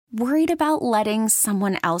Worried about letting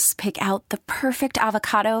someone else pick out the perfect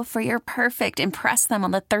avocado for your perfect impress them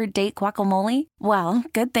on the third date guacamole? Well,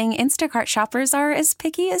 good thing Instacart shoppers are as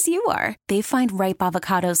picky as you are. They find ripe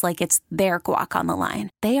avocados like it's their guac on the line.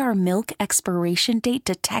 They are milk expiration date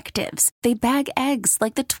detectives. They bag eggs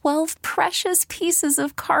like the 12 precious pieces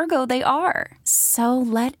of cargo they are. So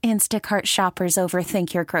let Instacart shoppers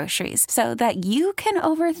overthink your groceries so that you can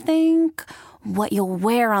overthink what you'll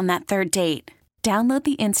wear on that third date. Download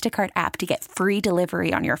the Instacart app to get free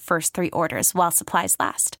delivery on your first 3 orders while supplies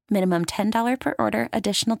last. Minimum $10 per order.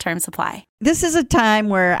 Additional terms apply. This is a time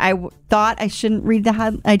where I thought I shouldn't read the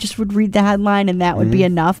headline. I just would read the headline and that would be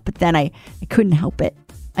enough. But then I couldn't help it.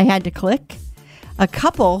 I had to click. A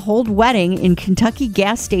couple hold wedding in Kentucky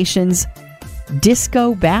gas station's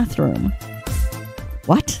disco bathroom.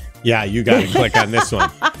 What? Yeah, you got to click on this one.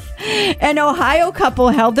 An Ohio couple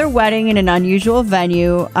held their wedding in an unusual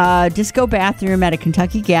venue, a disco bathroom at a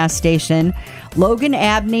Kentucky gas station. Logan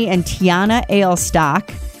Abney and Tiana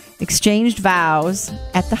Ailstock exchanged vows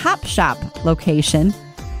at the Hop Shop location.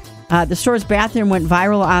 The store's bathroom went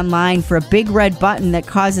viral online for a big red button that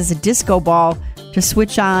causes a disco ball to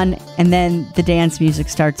switch on, and then the dance music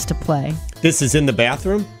starts to play. This is in the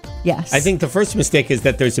bathroom? Yes. I think the first mistake is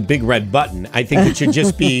that there's a big red button. I think it should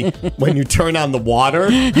just be when you turn on the water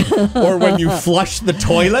or when you flush the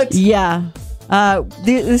toilet. Yeah.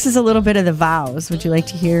 This is a little bit of the vows. Would you like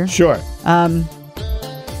to hear? Sure.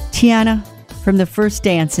 Tiana, from the first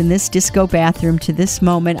dance in this disco bathroom to this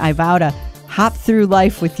moment, I vow to hop through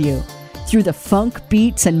life with you, through the funk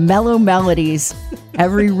beats and mellow melodies,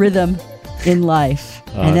 every rhythm in life.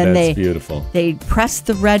 Oh, and then that's beautiful. They pressed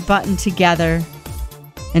the red button together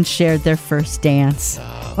and shared their first dance.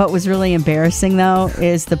 What was really embarrassing, though,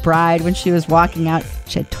 is the bride, when she was walking out,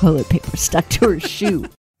 she had toilet paper stuck to her shoe.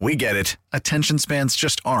 We get it. Attention spans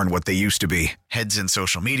just aren't what they used to be. Heads in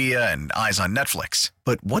social media and eyes on Netflix.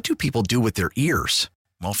 But what do people do with their ears?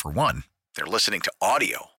 Well, for one, they're listening to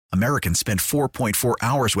audio. Americans spend 4.4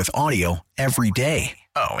 hours with audio every day.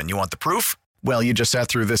 Oh, and you want the proof? Well, you just sat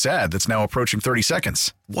through this ad that's now approaching 30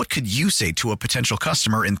 seconds. What could you say to a potential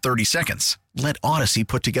customer in 30 seconds? Let Odyssey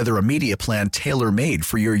put together a media plan tailor-made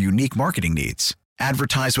for your unique marketing needs.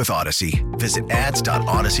 Advertise with Odyssey. Visit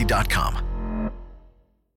ads.odyssey.com.